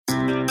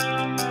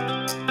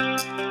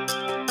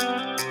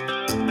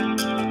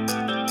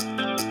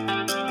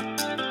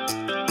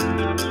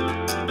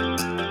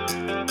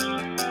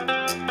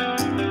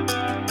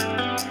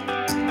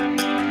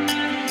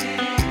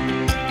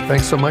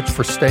Thanks so much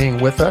for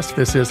staying with us.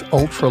 This is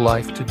Ultra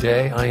Life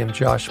Today. I am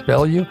Josh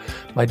Bellew.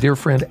 My dear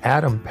friend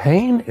Adam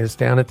Payne is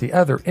down at the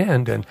other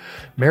end, and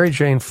Mary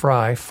Jane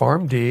Fry,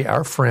 PharmD,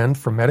 our friend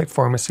from Medic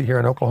Pharmacy here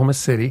in Oklahoma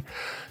City,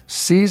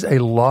 sees a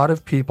lot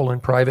of people in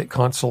private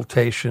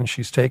consultation.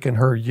 She's taken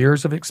her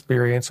years of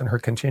experience and her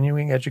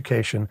continuing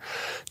education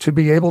to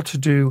be able to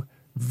do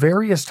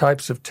various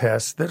types of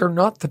tests that are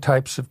not the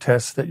types of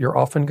tests that you're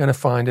often going to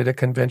find at a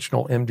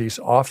conventional MD's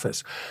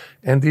office.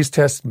 And these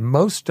tests,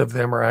 most of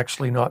them are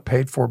actually not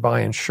paid for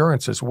by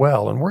insurance as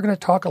well. And we're going to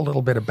talk a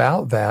little bit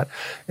about that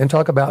and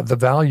talk about the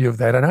value of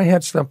that. And I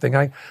had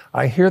something,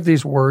 I hear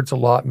these words a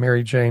lot,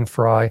 Mary Jane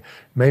Fry.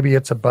 Maybe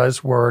it's a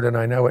buzzword, and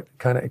I know it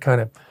kind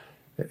of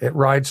it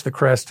rides the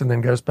crest and then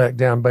goes back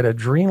down, but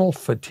adrenal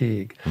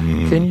fatigue.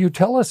 Mm-hmm. Can you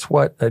tell us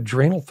what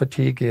adrenal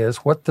fatigue is,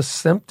 what the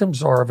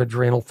symptoms are of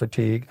adrenal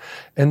fatigue,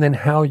 and then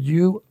how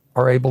you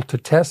are able to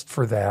test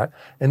for that,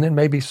 and then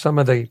maybe some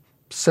of the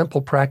simple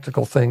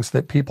practical things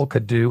that people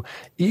could do,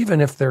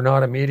 even if they're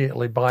not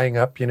immediately buying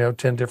up, 10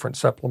 different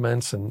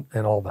supplements and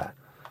all that?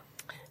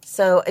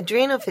 So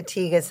adrenal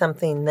fatigue is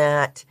something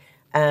that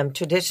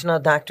traditional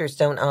doctors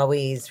don't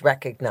always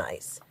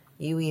recognize.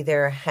 You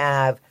either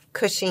have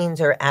Cushing's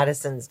or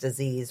Addison's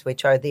disease,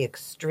 which are the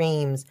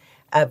extremes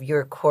of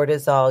your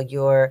cortisol.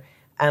 Your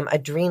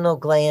adrenal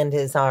gland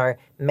is our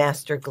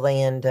master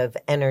gland of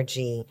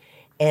energy.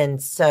 And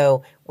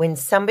so when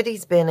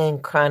somebody's been in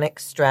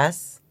chronic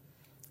stress,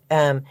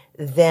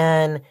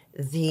 then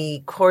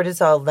the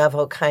cortisol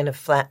level kind of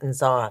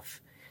flattens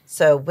off.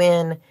 So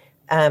when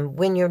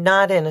you're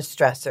not in a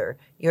stressor,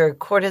 your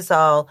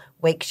cortisol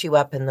wakes you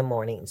up in the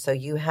morning. So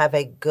you have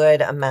a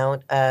good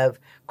amount of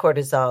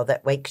cortisol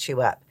that wakes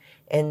you up.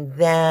 And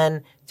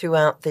then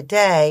throughout the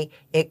day,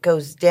 it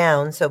goes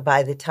down. So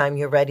by the time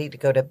you're ready to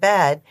go to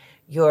bed,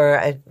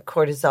 your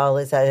cortisol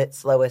is at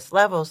its lowest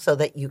level so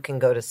that you can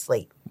go to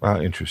sleep.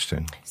 Wow,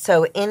 interesting.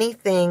 So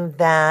anything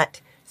that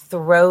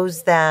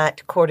throws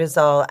that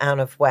cortisol out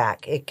of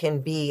whack, it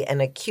can be an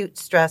acute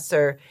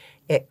stressor,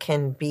 it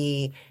can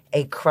be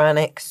a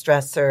chronic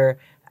stressor,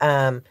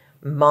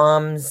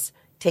 moms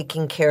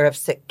taking care of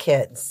sick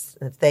kids.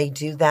 If they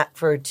do that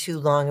for too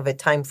long of a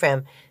time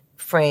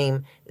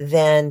frame,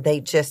 then they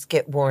just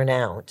get worn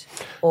out.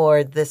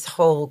 Or this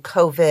whole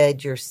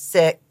COVID, you're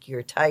sick,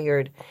 you're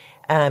tired,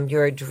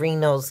 your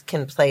adrenals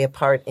can play a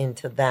part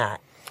into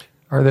that.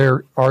 Are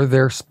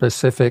there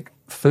specific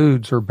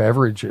foods or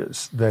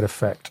beverages that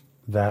affect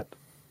that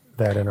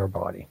in our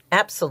body?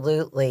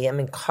 Absolutely. I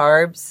mean,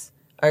 carbs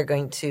are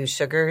going to,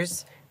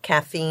 sugars,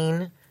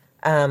 caffeine,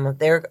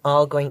 they're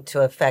all going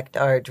to affect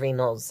our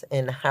adrenals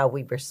and how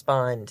we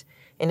respond.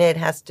 And it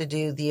has to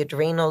do, the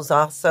adrenals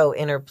also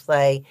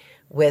interplay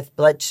with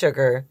blood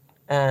sugar.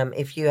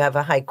 If you have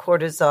a high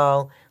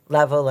cortisol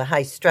level, a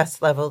high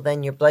stress level,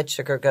 then your blood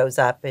sugar goes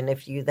up. And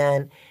if you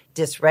then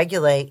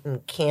dysregulate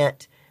and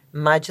can't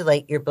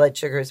modulate your blood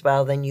sugar as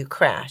well, then you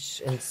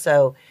crash. And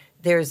so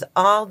there's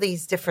all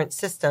these different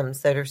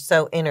systems that are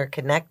so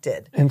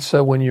interconnected. And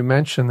so when you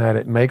mention that,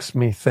 it makes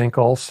me think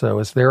also,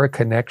 is there a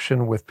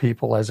connection with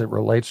people as it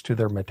relates to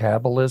their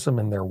metabolism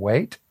and their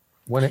weight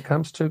when it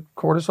comes to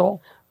cortisol?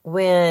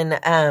 When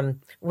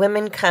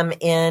women come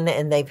in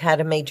and they've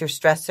had a major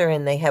stressor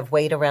and they have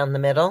weight around the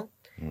middle,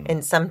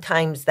 and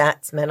sometimes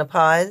that's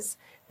menopause,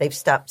 they've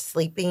stopped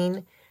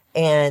sleeping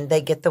and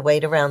they get the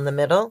weight around the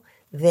middle,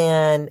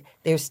 then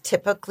there's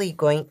typically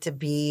going to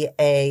be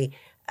a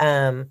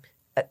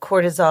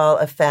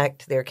cortisol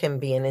effect. There can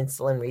be an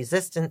insulin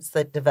resistance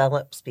that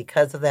develops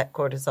because of that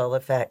cortisol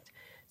effect.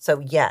 So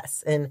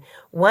yes, and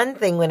one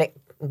thing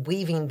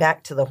weaving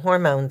back to the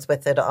hormones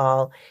with it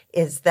all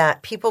is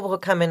that people will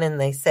come in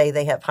and they say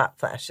they have hot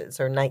flashes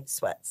or night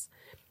sweats,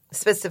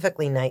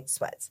 specifically night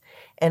sweats.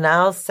 And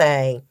I'll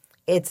say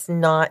it's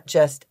not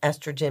just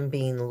estrogen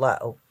being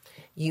low.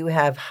 You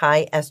have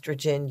high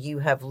estrogen, you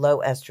have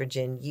low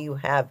estrogen, you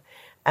have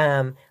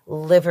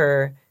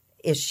liver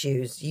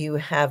issues, you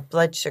have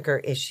blood sugar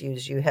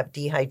issues, you have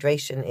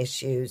dehydration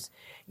issues,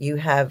 you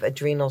have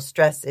adrenal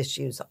stress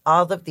issues.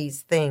 All of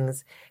these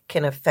things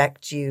can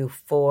affect you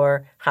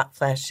for hot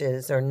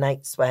flashes or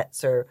night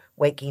sweats or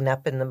waking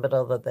up in the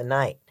middle of the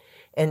night.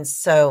 And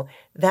so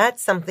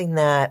that's something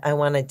that I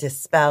want to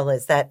dispel,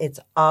 is that it's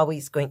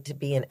always going to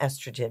be an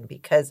estrogen,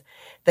 because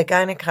the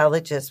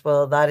gynecologist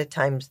will a lot of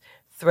times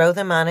throw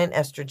them on an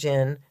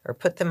estrogen or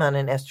put them on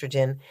an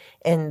estrogen,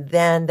 and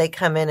then they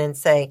come in and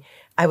say,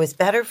 I was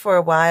better for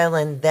a while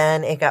and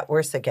then it got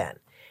worse again.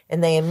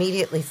 And they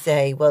immediately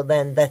say, well,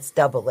 then let's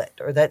double it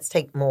or let's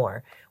take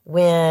more.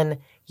 When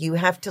you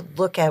have to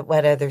look at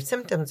what other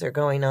symptoms are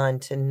going on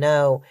to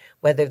know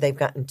whether they've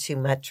gotten too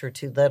much or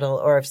too little,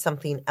 or if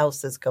something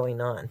else is going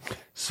on.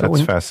 So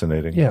that's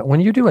fascinating. Yeah. When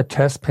you do a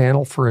test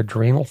panel for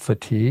adrenal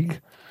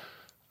fatigue,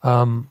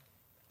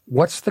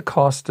 what's the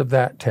cost of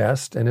that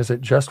test? And is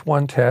it just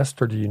one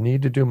test, or do you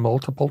need to do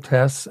multiple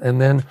tests?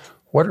 And then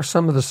what are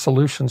some of the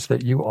solutions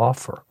that you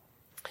offer?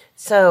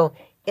 So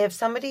if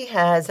somebody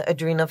has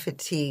adrenal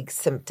fatigue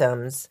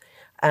symptoms,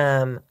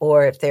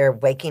 or if they're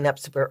waking up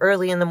super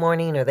early in the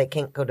morning or they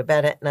can't go to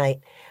bed at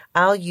night,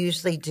 I'll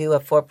usually do a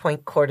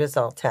 4-point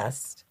cortisol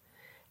test.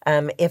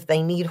 If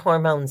they need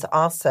hormones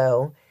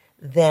also,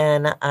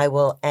 then I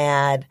will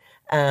add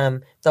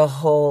the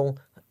whole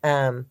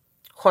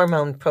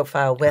hormone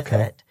profile with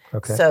it.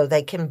 Okay. So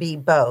they can be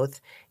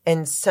both.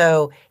 And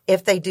so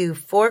if they do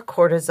 4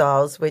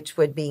 cortisols, which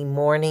would be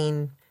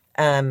morning,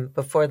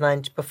 before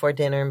lunch, before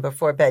dinner, and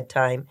before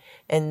bedtime,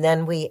 and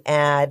then we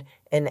add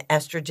an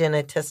estrogen,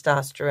 a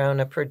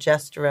testosterone, a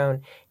progesterone,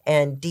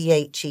 and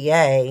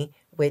DHEA,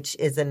 which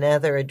is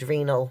another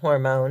adrenal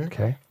hormone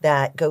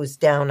that goes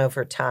down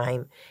over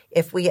time.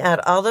 If we add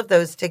all of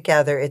those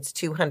together, it's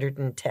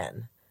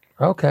 210.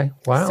 Okay,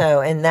 wow.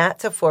 So, and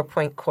that's a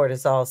 4-point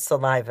cortisol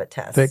saliva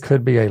test. That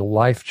could be a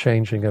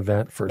life-changing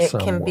event for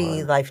someone. It can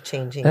be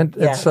life-changing, and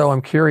yes. So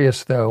I'm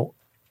curious, though,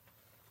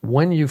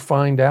 when you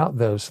find out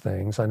those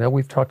things, I know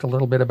we've talked a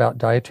little bit about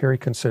dietary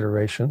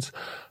considerations,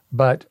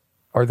 but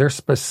are there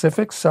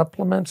specific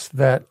supplements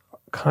that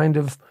kind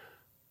of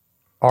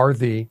are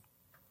the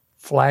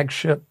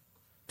flagship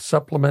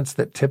supplements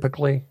that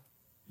typically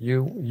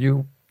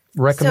you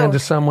recommend to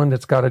someone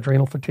that's got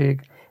adrenal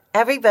fatigue?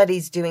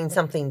 Everybody's doing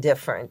something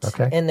different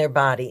in their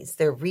bodies.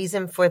 Their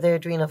reason for their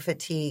adrenal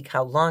fatigue,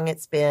 how long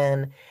it's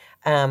been,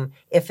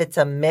 if it's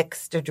a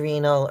mixed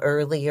adrenal,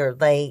 early or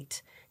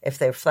late, if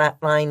they're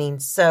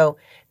flatlining. So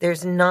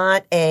there's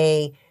not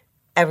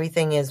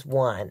everything is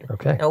one.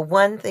 Okay. Now,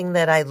 one thing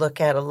that I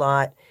look at a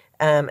lot,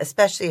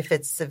 especially if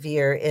it's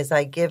severe, is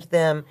I give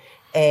them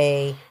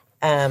the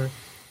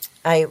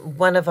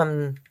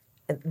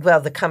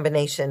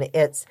combination,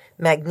 it's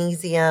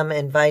magnesium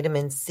and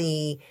vitamin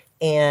C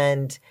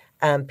and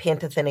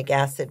pantothenic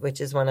acid, which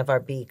is one of our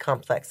B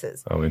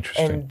complexes. Oh,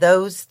 interesting. And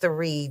those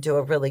 3 do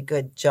a really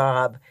good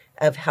job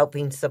of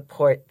helping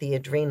support the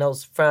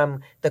adrenals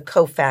from the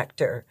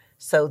cofactor,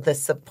 so the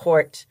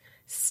support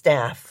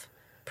staff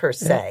per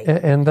se.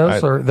 And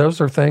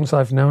those are things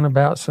I've known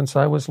about since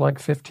I was like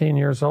 15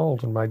 years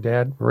old, and my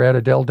dad read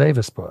Adele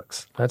Davis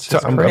books. That's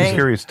just I'm crazy.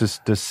 curious, does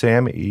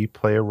SAMe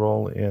play a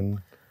role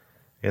in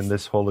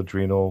this whole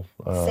adrenal?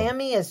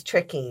 SAMe is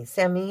tricky.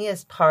 SAMe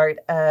is part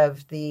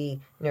of the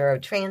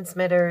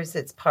neurotransmitters.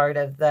 It's part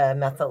of the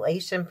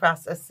methylation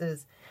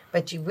processes.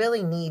 But you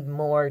really need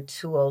more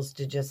tools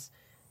to just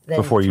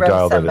before you throw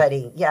dial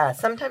somebody. That Yeah,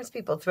 sometimes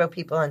people throw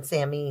people on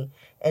SAMe,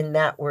 and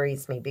that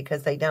worries me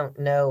because they don't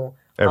know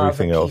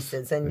everything all the else.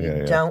 pieces, and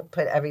you don't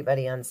put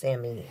everybody on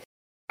SAMe.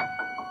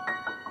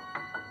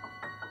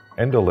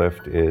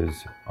 Endolift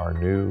is our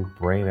new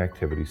brain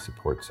activity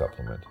support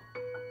supplement.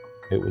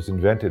 It was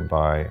invented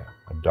by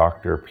a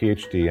doctor,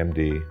 PhD,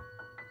 MD,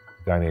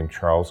 a guy named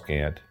Charles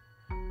Gant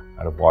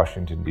out of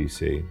Washington,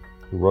 D.C.,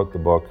 who wrote the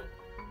book,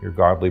 Your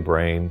Godly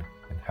Brain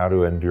and How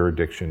to Endure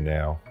Addiction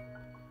Now.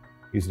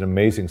 He's an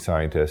amazing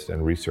scientist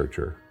and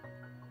researcher.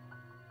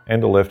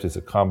 Endolift is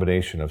a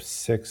combination of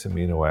 6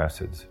 amino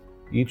acids.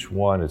 Each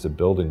one is a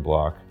building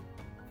block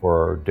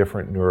for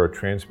different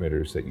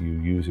neurotransmitters that you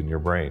use in your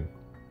brain.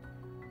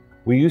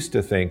 We used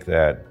to think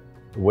that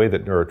the way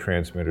that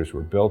neurotransmitters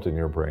were built in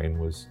your brain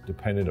was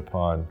dependent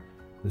upon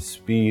the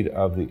speed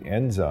of the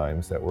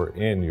enzymes that were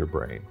in your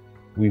brain.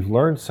 We've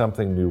learned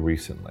something new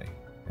recently,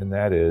 and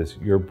that is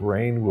your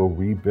brain will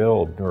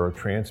rebuild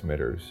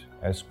neurotransmitters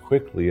as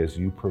quickly as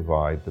you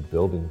provide the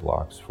building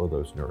blocks for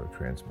those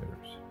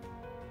neurotransmitters.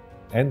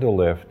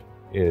 Endolift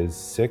is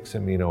 6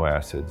 amino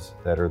acids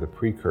that are the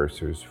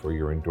precursors for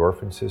your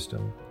endorphin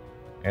system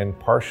and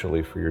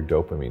partially for your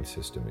dopamine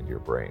system in your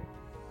brain.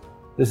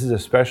 This is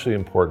especially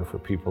important for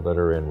people that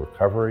are in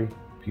recovery,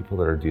 people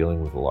that are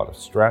dealing with a lot of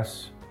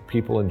stress,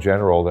 people in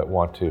general that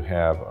want to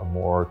have a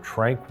more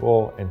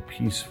tranquil and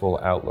peaceful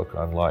outlook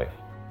on life.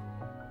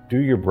 Do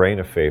your brain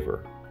a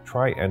favor.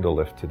 Try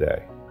Endolift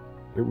today.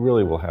 It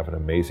really will have an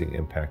amazing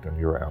impact on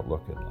your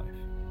outlook in life.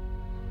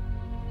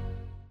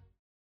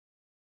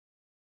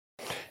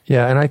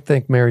 Yeah, and I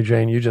think, Mary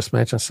Jane, you just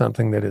mentioned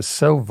something that is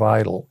so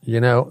vital. You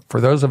know, for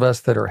those of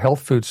us that are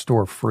health food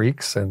store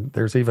freaks, and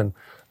there's even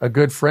a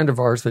good friend of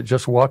ours that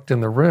just walked in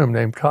the room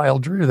named Kyle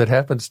Drew that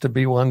happens to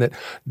be one that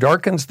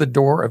darkens the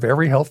door of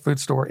every health food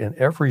store in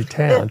every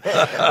town.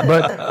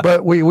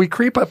 but we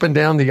creep up and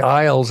down the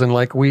aisles, and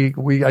like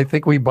I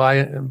think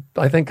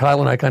Kyle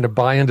and I kind of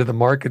buy into the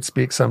market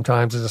speak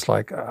sometimes. It's just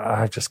like,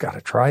 I've just got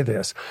to try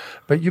this.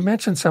 But you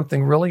mentioned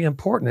something really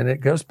important, and it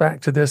goes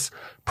back to this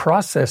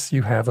process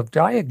you have of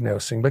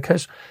diagnosing,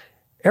 because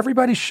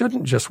everybody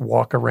shouldn't just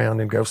walk around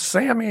and go,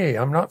 Sammy,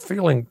 I'm not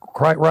feeling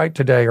quite right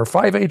today, or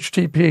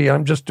 5-HTP,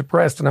 I'm just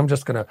depressed and I'm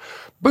just going to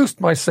boost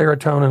my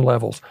serotonin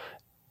levels.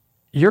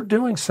 You're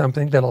doing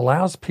something that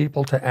allows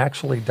people to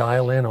actually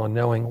dial in on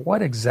knowing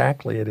what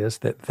exactly it is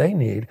that they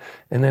need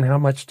and then how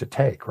much to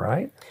take,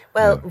 right?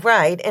 Well,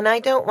 right. And I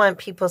don't want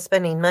people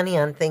spending money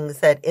on things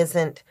that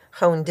isn't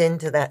honed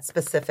into that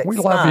specific We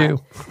spot. love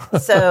you.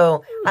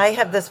 So I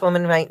have this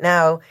woman right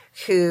now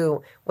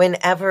who,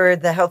 whenever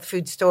the health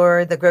food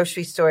store, the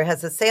grocery store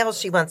has a sale,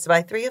 she wants to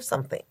buy 3 of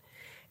something.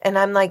 And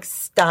I'm like,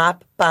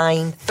 stop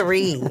buying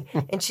 3.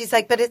 And she's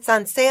like, but it's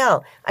on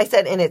sale. I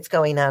said, and it's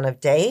going out of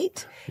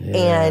date.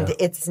 Yeah. And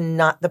it's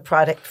not the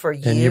product for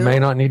you. And you may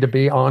not need to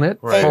be on it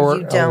for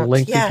a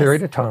lengthy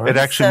period of time. It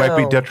actually might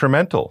be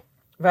detrimental.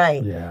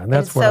 Right. Yeah, and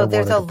that's and what so I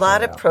there's a wanted to lot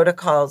point of out.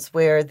 protocols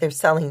where they're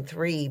selling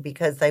 3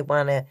 because they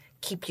want to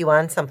keep you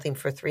on something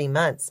for 3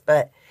 months.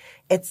 But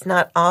it's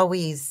not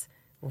always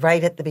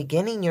right at the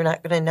beginning. You're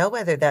not going to know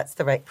whether that's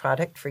the right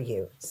product for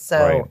you. So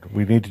Right.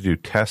 We need to do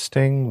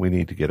testing. We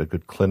need to get a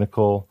good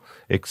clinical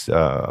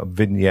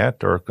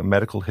vignette or a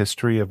medical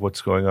history of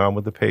what's going on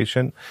with the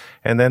patient.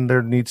 And then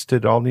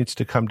it all needs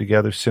to come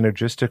together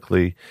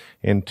synergistically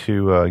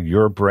into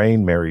your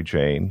brain, Mary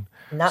Jane.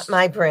 not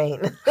my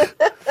brain.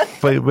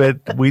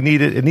 But we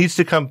need it. It needs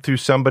to come through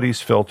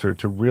somebody's filter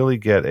to really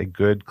get a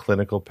good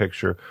clinical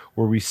picture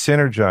where we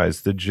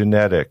synergize the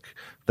genetic,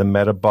 the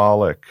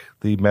metabolic,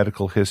 the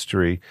medical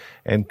history,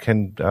 and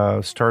can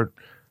start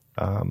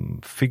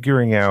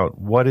figuring out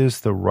what is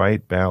the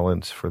right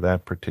balance for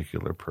that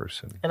particular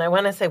person. And I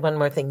want to say one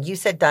more thing. You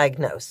said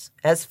diagnose.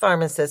 As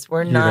pharmacists,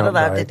 we're You not don't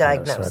allowed to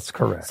diagnose. That's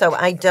correct. So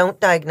I don't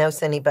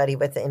diagnose anybody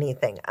with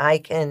anything. I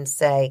can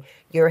say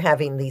you're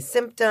having these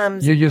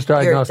symptoms. You use your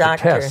diagnostic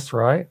doctor- tests,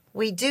 right?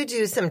 We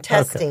do some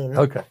testing.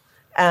 Okay.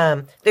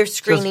 There's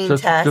screening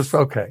tests.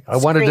 Okay. I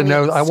wanted to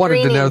know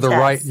the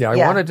right. tests. Yeah, I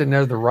wanted to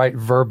know the right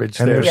verbiage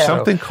And there. there's so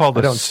something called I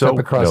a don't step soap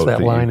across note that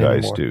that line you guys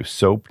anymore. do.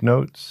 Soap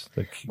notes?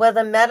 Well,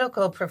 the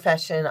medical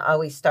profession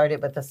always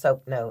started with a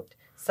SOAP note: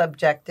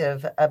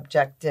 subjective,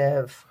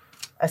 objective,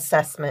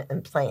 assessment,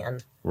 and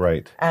plan.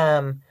 Right.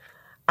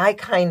 I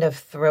kind of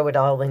throw it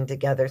all in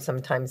together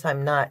sometimes.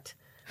 I'm not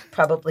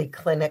probably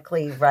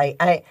clinically right.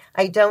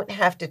 I don't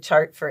have to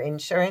chart for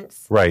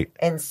insurance. Right.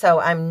 And so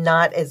I'm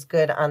not as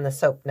good on the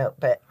SOAP note,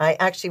 but I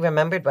actually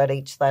remembered what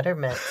each letter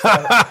meant. So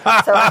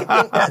I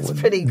think that's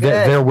pretty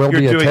good. There will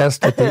be You're a doing-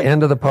 test at the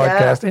end of the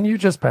podcast, and you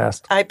just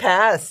passed. I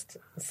passed.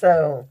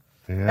 So,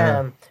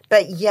 Yeah.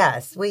 but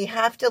yes, we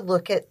have to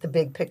look at the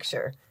big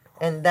picture.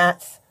 And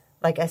that's,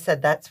 like I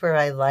said, that's where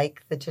I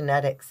like the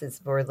genetics, is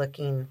we're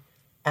looking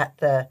at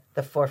the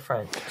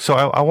forefront. So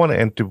I want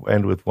to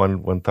end with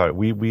one thought.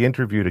 We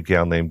interviewed a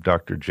gal named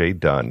Dr. Jay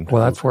Dunn.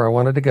 Well, that's where I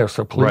wanted to go.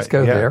 So please Right,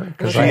 go yeah. there.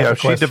 'Cause I have a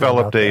She question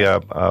developed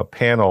about that. a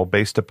panel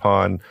based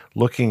upon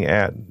looking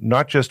at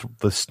not just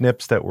the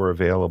SNPs that were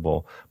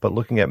available, but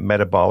looking at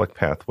metabolic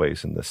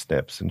pathways in the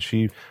SNPs. And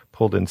she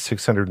pulled in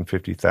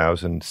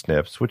 650,000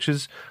 SNPs, which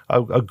is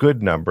a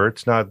good number.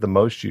 It's not the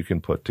most you can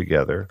put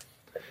together.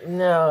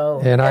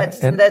 No, And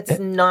that's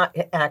not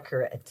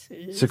accurate.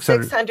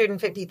 600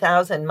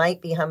 650,000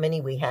 might be how many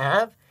we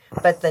have,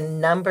 but the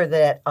number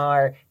that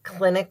are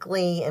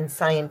clinically and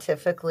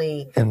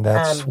scientifically And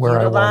that's where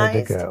I wanted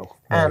to utilized, go,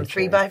 Mary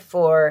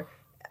 3x4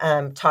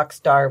 talks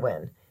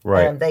Darwin.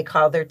 Right. They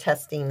call their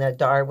testing the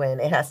Darwin.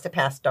 It has to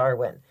pass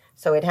Darwin.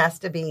 So it has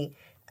to be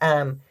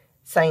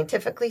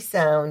scientifically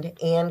sound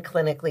and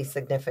clinically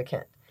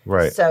significant.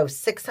 Right. So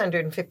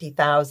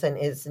 650,000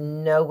 is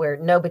nowhere.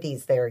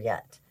 Nobody's there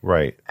yet.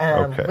 Right.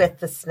 Okay. With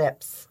the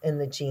SNPs and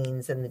the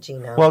genes and the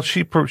genome. Well,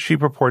 she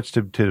purports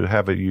to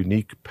have a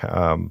unique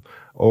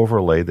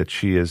overlay that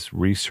she has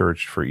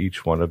researched for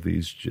each one of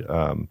these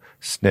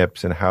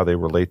SNPs and how they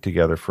relate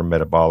together for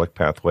metabolic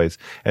pathways.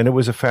 And it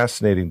was a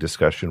fascinating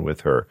discussion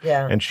with her.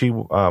 Yeah. And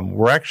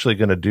we're actually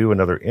going to do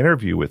another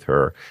interview with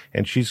her.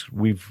 And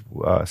we've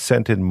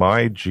sent in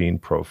my gene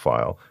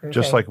profile,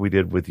 just Okay. like we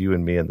did with you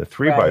and me in the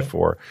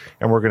 3x4.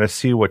 And we're going to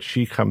see what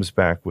she comes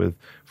back with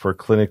for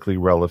clinically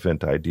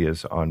relevant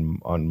ideas on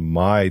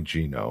my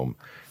genome.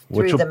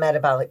 through the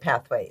metabolic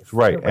pathways.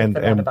 Right, With and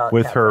the metabolic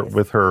with pathways.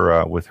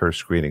 with her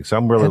screening. So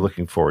I'm really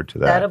looking forward to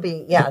that.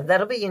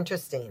 That'll be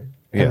interesting.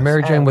 Yes. And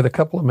Mary Jane, with a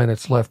couple of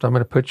minutes left, I'm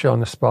going to put you on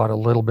the spot a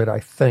little bit, I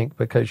think,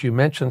 because you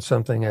mentioned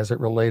something as it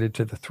related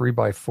to the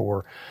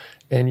 3x4,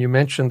 and you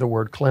mentioned the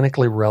word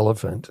clinically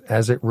relevant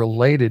as it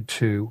related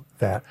to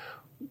that.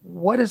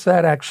 What does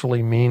that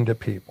actually mean to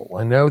people?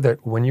 I know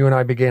that when you and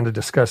I began to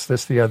discuss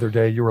this the other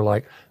day, you were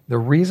like, the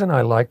reason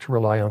I like to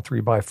rely on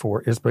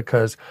 3x4 is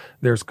because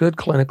there's good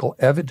clinical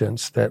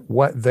evidence that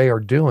what they are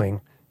doing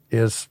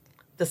is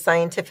The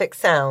scientific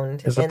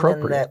sound Is and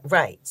appropriate.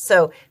 right.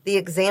 So the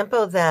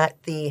example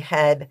that the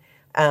head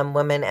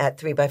woman at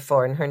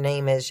 3x4, and her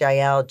name is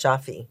Yael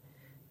Jaffe,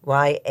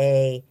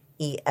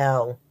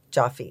 Yael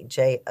Jaffe,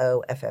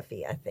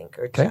 Joffe, I think,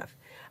 or Okay. Jeff.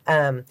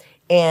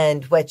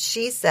 And what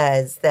she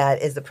says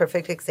that is the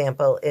perfect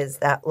example is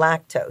that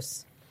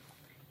lactose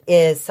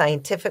is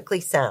scientifically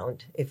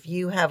sound. If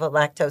you have a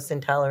lactose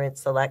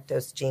intolerance, the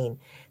lactose gene,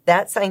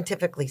 that's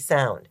scientifically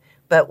sound.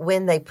 But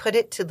when they put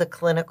it to the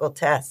clinical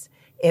test,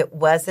 it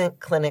wasn't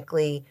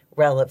clinically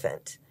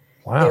relevant.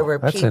 Wow, There were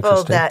that's people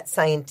interesting. that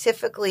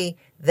scientifically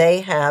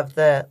they have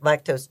the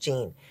lactose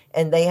gene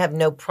and they have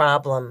no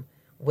problem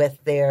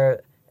with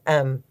their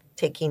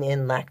taking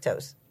in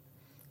lactose,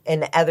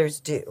 and others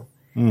do.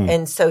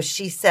 And so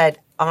she said,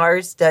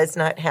 ours does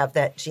not have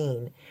that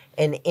gene.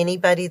 And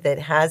anybody that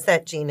has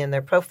that gene in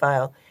their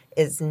profile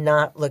is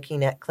not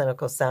looking at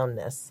clinical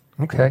soundness.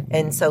 okay.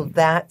 And so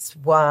that's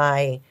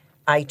why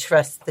I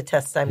trust the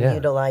tests I'm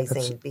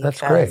utilizing because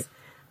that's great.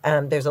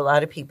 There's a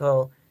lot of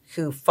people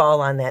who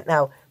fall on that.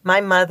 Now,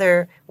 my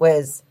mother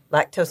was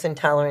lactose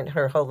intolerant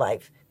her whole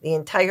life. The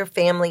entire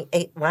family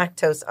ate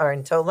lactose our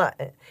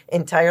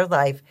entire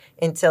life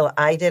until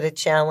I did a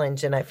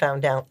challenge and I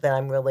found out that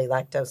I'm really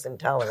lactose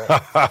intolerant.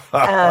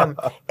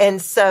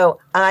 And so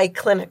I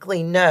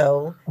clinically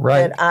know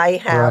that I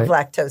have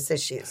lactose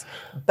issues,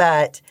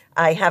 but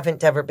I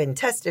haven't ever been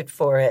tested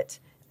for it,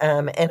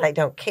 and I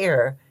don't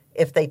care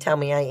if they tell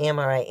me I am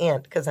or I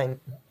ain't because I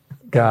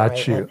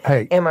got you.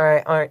 Hey, am or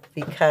I aren't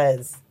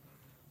because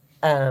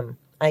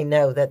I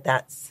know that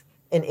that's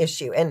an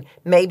issue, and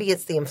maybe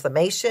it's the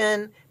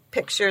inflammation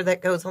picture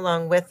that goes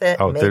along with it.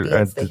 Maybe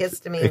it's the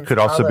histamine. It could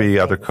also be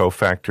other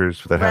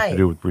cofactors that have to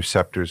do with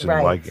receptors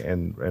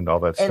and and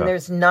all that stuff. And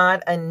there's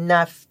not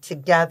enough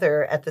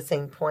together at the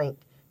same point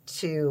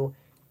to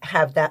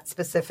have that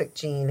specific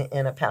gene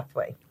in a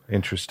pathway.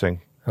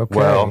 Interesting. Okay.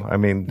 Well, I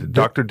mean,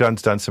 Dr.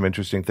 Dunn's done some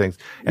interesting things,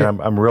 and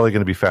I'm really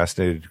going to be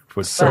fascinated.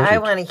 But I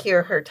want to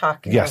hear her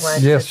talking. Yes. I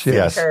want to see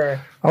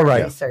her all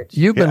right. research.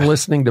 You've been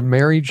listening to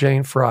Mary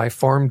Jane Fry,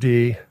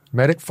 PharmD,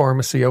 Medic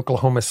Pharmacy,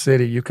 Oklahoma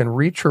City. You can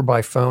reach her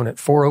by phone at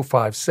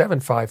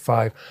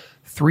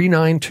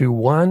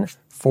 405-755-3921,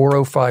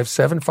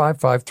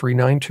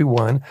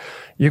 405-755-3921.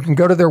 You can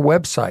go to their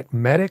website,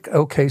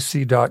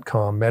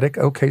 medicokc.com,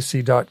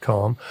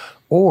 medicokc.com,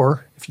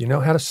 or if you know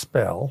how to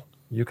spell,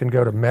 you can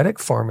go to Medic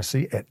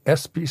Pharmacy at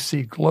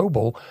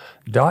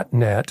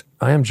sbcglobal.net.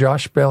 I am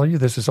Josh Bellew.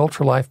 This is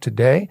Ultralife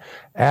Today.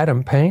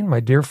 Adam Payne,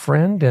 my dear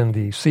friend and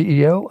the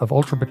CEO of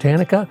Ultra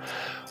Botanica.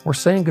 We're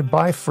saying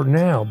goodbye for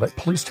now, but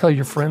please tell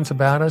your friends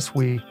about us.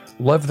 We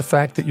love the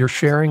fact that you're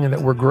sharing and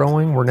that we're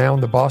growing. We're now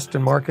in the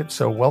Boston market,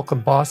 so welcome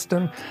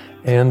Boston,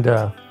 and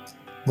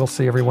we'll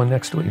see everyone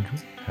next week.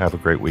 Have a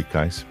great week,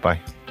 guys.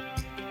 Bye.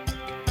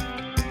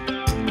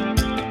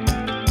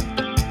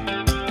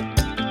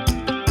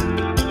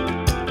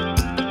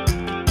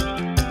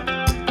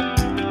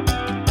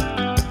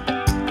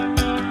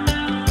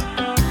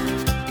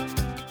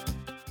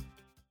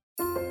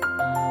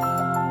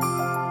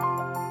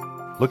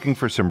 Looking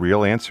for some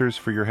real answers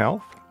for your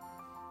health?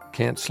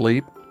 Can't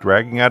sleep?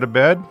 Dragging out of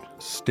bed?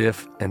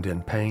 Stiff and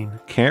in pain?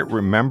 Can't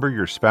remember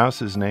your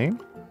spouse's name?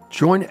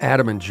 Join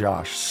Adam and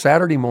Josh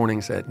Saturday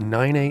mornings at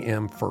 9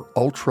 a.m. for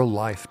Ultra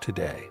Life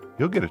Today.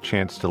 You'll get a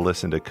chance to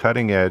listen to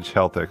cutting-edge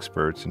health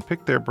experts and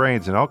pick their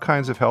brains in all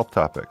kinds of health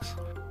topics.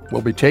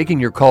 We'll be taking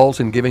your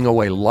calls and giving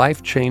away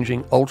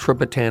life-changing Ultra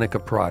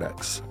Botanica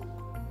products.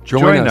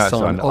 Join us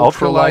on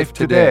Ultra Life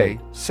Today,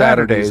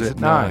 Saturdays at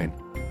 9.